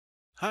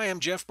Hi,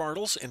 I'm Jeff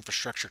Bartels,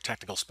 Infrastructure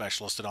Technical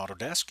Specialist at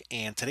Autodesk,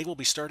 and today we'll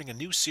be starting a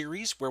new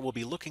series where we'll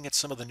be looking at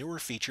some of the newer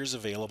features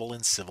available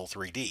in Civil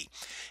 3D.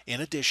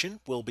 In addition,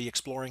 we'll be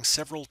exploring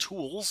several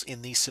tools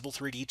in the Civil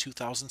 3D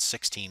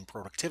 2016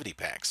 productivity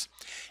packs.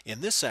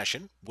 In this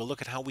session, we'll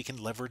look at how we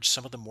can leverage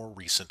some of the more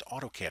recent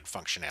AutoCAD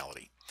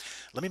functionality.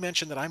 Let me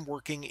mention that I'm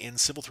working in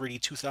Civil 3D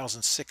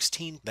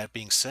 2016. That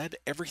being said,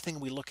 everything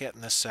we look at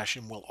in this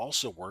session will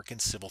also work in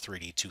Civil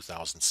 3D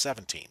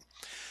 2017.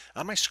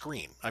 On my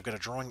screen, I've got a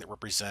drawing that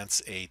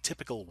represents a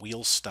typical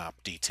wheel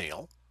stop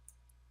detail.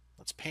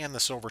 Let's pan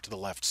this over to the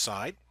left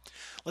side.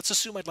 Let's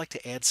assume I'd like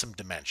to add some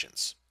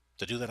dimensions.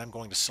 To do that, I'm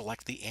going to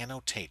select the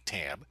Annotate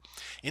tab.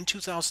 In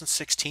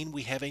 2016,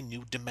 we have a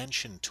new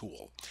dimension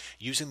tool.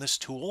 Using this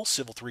tool,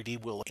 Civil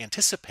 3D will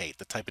anticipate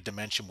the type of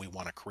dimension we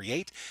want to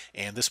create,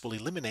 and this will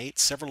eliminate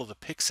several of the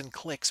picks and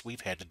clicks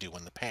we've had to do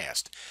in the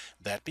past.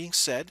 That being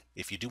said,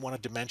 if you do want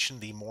to dimension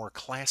the more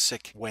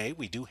classic way,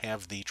 we do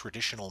have the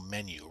traditional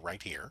menu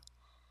right here.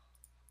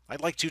 I'd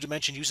like to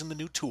dimension using the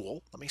new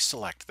tool. Let me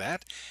select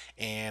that,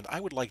 and I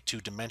would like to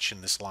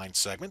dimension this line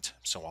segment,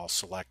 so I'll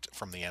select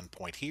from the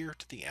endpoint here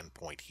to the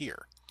endpoint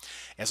here.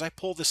 As I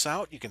pull this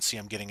out, you can see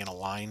I'm getting an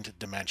aligned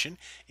dimension.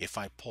 If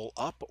I pull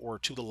up or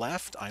to the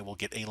left, I will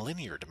get a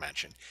linear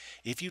dimension.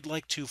 If you'd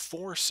like to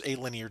force a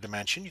linear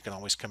dimension, you can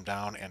always come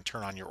down and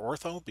turn on your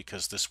ortho,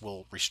 because this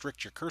will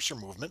restrict your cursor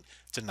movement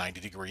to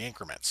 90-degree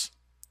increments.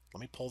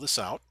 Let me pull this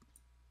out.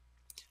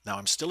 Now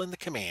I'm still in the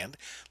command.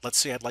 Let's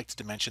say I'd like to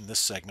dimension this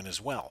segment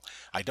as well.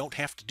 I don't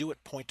have to do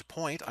it point to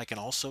point. I can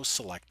also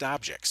select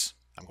objects.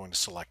 I'm going to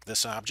select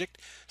this object.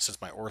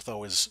 Since my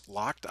ortho is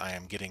locked, I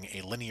am getting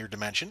a linear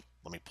dimension.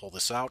 Let me pull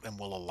this out and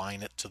we'll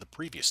align it to the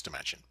previous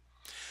dimension.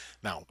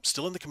 Now,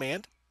 still in the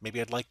command,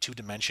 maybe I'd like to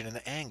dimension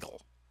an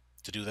angle.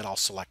 To do that, I'll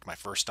select my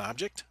first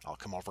object. I'll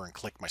come over and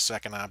click my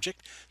second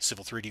object.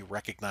 Civil 3D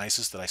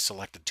recognizes that I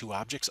selected two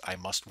objects. I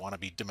must want to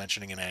be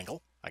dimensioning an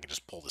angle. I can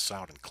just pull this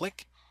out and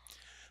click.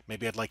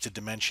 Maybe I'd like to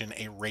dimension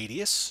a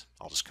radius.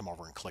 I'll just come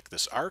over and click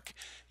this arc.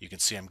 You can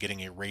see I'm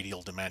getting a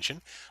radial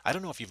dimension. I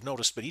don't know if you've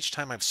noticed, but each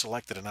time I've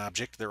selected an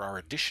object, there are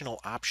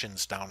additional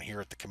options down here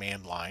at the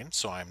command line,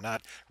 so I'm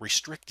not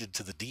restricted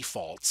to the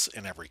defaults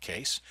in every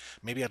case.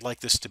 Maybe I'd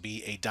like this to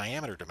be a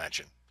diameter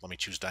dimension. Let me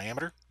choose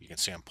diameter. You can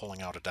see I'm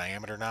pulling out a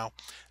diameter now.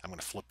 I'm going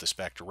to flip this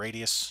back to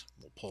radius.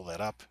 We'll pull that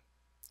up,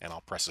 and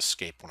I'll press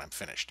escape when I'm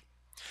finished.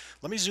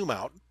 Let me zoom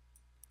out.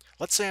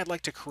 Let's say I'd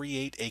like to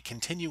create a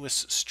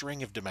continuous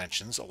string of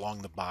dimensions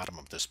along the bottom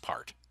of this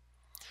part.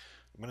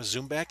 I'm going to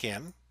zoom back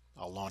in.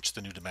 I'll launch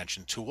the new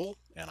dimension tool,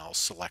 and I'll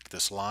select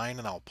this line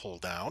and I'll pull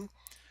down.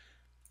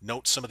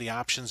 Note some of the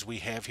options we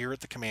have here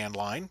at the command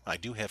line. I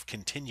do have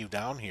continue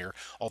down here,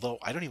 although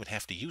I don't even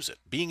have to use it.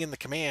 Being in the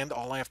command,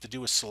 all I have to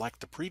do is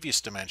select the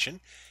previous dimension,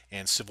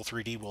 and Civil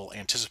 3D will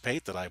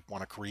anticipate that I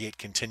want to create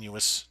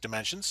continuous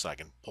dimensions. So I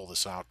can pull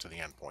this out to the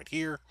endpoint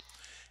here,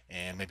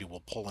 and maybe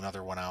we'll pull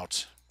another one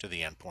out to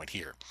the endpoint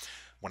here.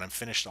 When I'm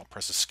finished, I'll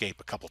press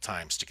escape a couple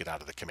times to get out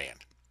of the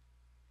command.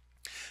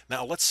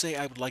 Now let's say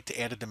I would like to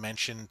add a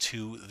dimension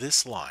to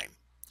this line.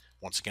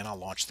 Once again, I'll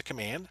launch the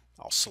command,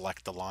 I'll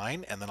select the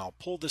line, and then I'll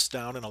pull this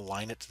down and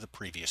align it to the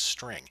previous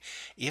string.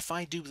 If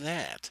I do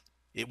that,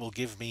 it will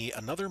give me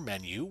another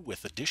menu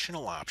with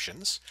additional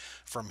options.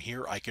 From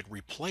here I could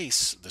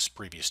replace this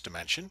previous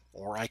dimension,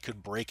 or I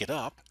could break it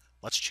up.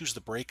 Let's choose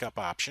the breakup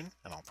option,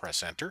 and I'll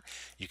press enter.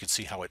 You can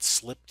see how it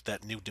slipped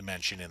that new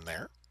dimension in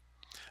there.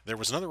 There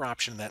was another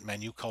option in that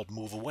menu called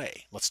Move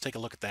Away. Let's take a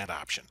look at that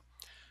option.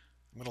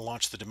 I'm going to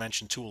launch the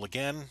dimension tool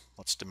again.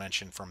 Let's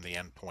dimension from the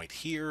endpoint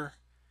here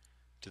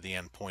to the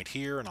endpoint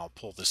here, and I'll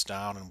pull this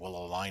down and we'll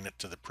align it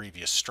to the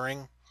previous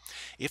string.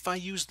 If I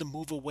use the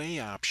Move Away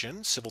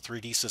option, Civil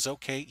 3D says,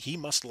 okay, he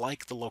must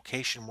like the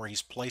location where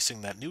he's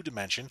placing that new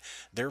dimension,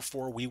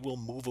 therefore we will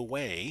move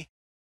away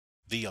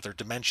the other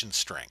dimension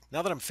string.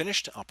 Now that I'm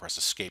finished, I'll press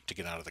escape to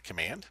get out of the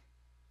command.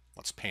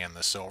 Let's pan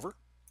this over.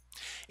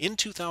 In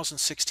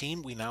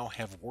 2016, we now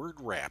have word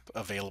wrap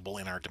available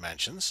in our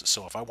dimensions.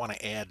 So if I want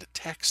to add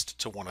text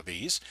to one of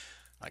these,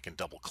 I can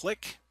double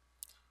click.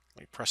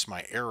 Let me press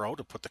my arrow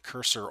to put the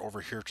cursor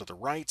over here to the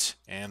right,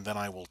 and then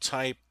I will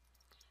type.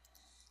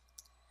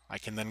 I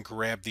can then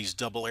grab these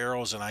double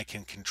arrows and I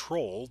can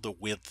control the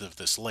width of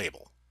this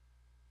label.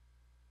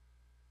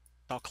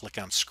 I'll click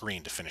on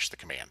screen to finish the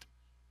command.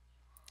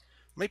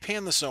 Let me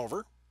pan this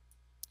over.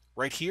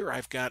 Right here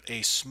I've got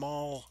a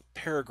small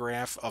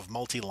paragraph of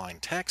multi-line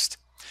text.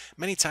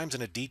 Many times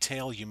in a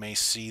detail you may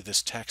see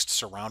this text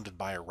surrounded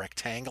by a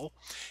rectangle.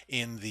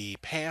 In the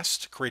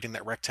past, creating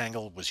that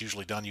rectangle was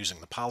usually done using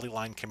the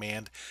polyline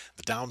command.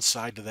 The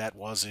downside to that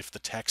was if the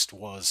text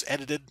was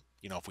edited,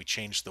 if we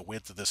changed the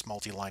width of this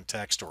multi-line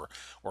text or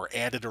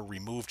added or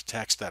removed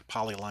text, that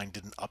polyline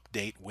didn't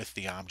update with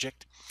the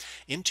object.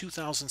 In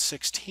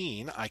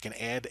 2016, I can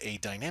add a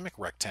dynamic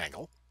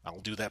rectangle. I'll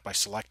do that by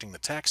selecting the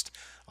text.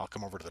 I'll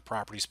come over to the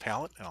Properties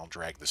palette and I'll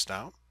drag this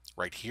down.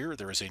 Right here,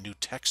 there is a new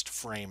text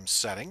frame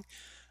setting.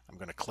 I'm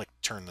going to click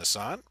Turn this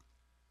on.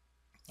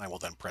 I will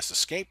then press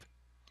Escape.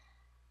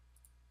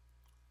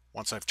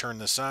 Once I've turned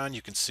this on,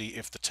 you can see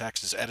if the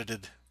text is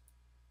edited,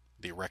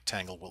 the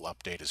rectangle will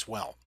update as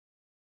well.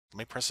 Let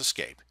me press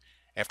escape.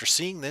 After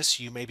seeing this,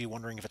 you may be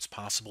wondering if it's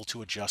possible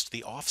to adjust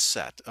the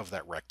offset of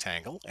that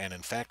rectangle, and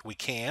in fact we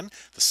can.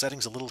 The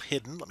setting's a little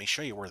hidden. Let me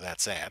show you where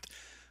that's at.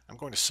 I'm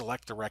going to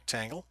select the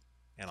rectangle,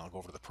 and I'll go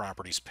over to the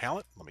Properties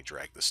palette. Let me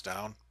drag this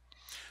down.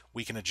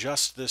 We can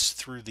adjust this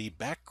through the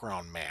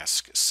background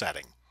mask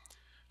setting.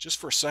 Just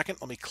for a second,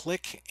 let me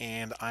click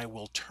and I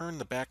will turn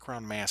the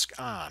background mask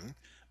on.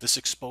 This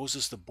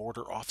exposes the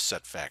border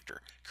offset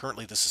factor.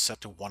 Currently this is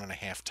set to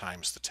 1.5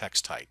 times the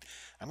text height.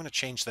 I'm going to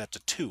change that to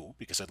 2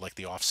 because I'd like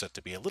the offset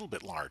to be a little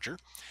bit larger.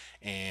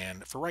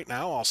 And for right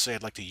now, I'll say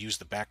I'd like to use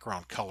the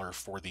background color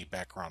for the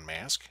background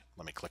mask.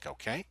 Let me click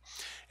OK.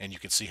 And you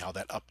can see how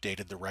that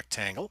updated the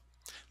rectangle.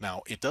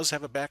 Now, it does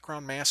have a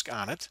background mask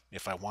on it.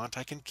 If I want,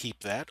 I can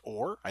keep that,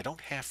 or I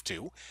don't have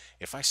to.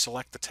 If I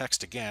select the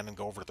text again and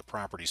go over to the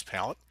Properties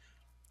palette,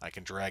 I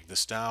can drag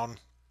this down.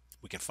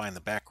 We can find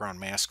the background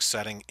mask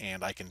setting,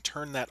 and I can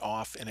turn that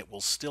off, and it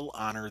will still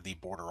honor the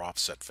border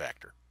offset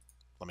factor.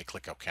 Let me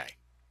click OK.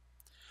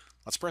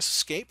 Let's press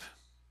Escape.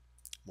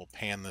 We'll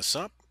pan this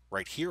up.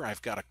 Right here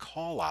I've got a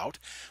call out.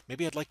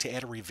 Maybe I'd like to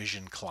add a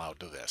revision cloud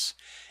to this.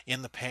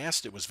 In the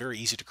past it was very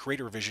easy to create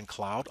a revision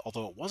cloud,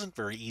 although it wasn't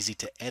very easy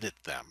to edit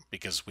them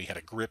because we had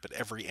a grip at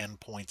every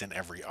endpoint and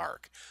every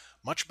arc.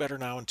 Much better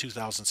now in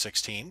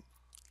 2016.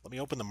 Let me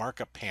open the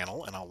markup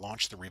panel and I'll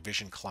launch the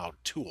revision cloud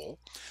tool.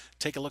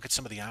 Take a look at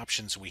some of the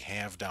options we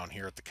have down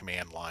here at the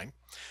command line.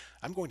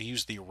 I'm going to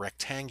use the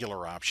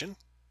rectangular option.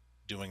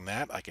 Doing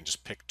that, I can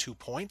just pick 2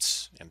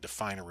 points and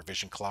define a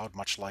revision cloud,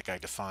 much like I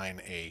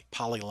define a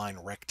polyline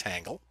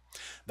rectangle.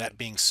 That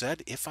being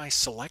said, if I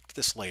select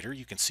this later,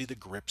 you can see the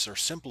grips are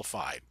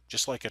simplified,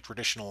 just like a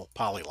traditional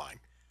polyline.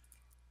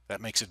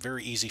 That makes it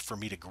very easy for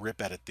me to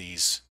grip edit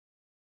these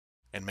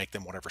and make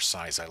them whatever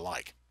size I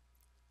like.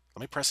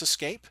 Let me press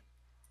Escape.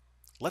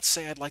 Let's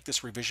say I'd like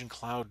this revision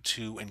cloud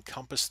to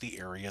encompass the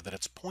area that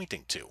it's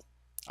pointing to.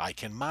 I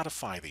can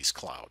modify these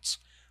clouds.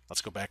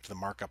 Let's go back to the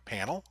markup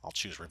panel. I'll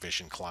choose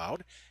Revision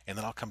Cloud, and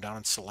then I'll come down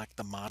and select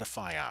the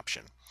Modify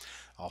option.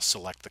 I'll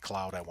select the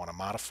cloud I want to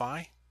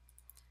modify,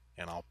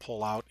 and I'll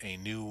pull out a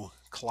new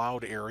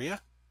cloud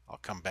area. I'll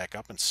come back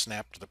up and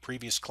snap to the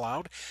previous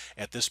cloud.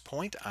 At this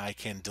point, I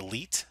can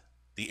delete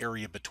the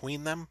area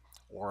between them,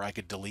 or I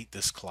could delete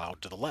this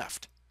cloud to the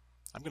left.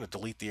 I'm going to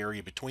delete the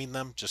area between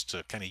them just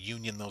to kind of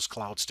union those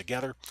clouds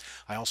together.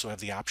 I also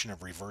have the option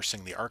of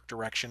reversing the arc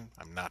direction.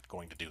 I'm not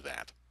going to do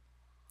that.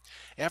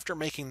 After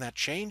making that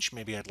change,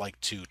 maybe I'd like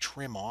to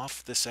trim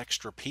off this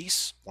extra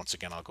piece. Once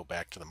again, I'll go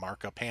back to the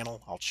markup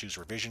panel. I'll choose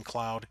Revision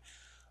Cloud,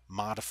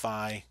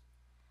 Modify.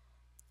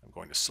 I'm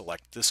going to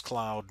select this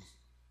cloud.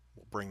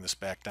 We'll bring this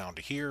back down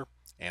to here,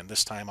 and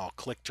this time I'll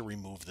click to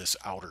remove this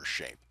outer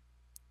shape.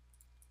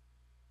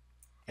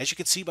 As you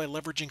can see, by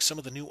leveraging some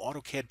of the new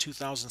AutoCAD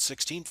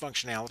 2016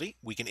 functionality,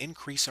 we can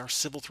increase our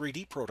Civil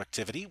 3D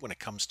productivity when it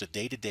comes to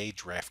day-to-day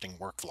drafting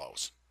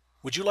workflows.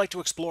 Would you like to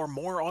explore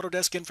more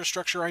Autodesk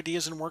infrastructure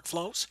ideas and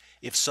workflows?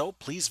 If so,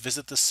 please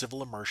visit the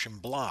Civil Immersion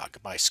blog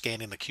by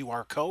scanning the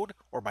QR code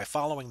or by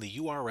following the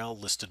URL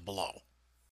listed below.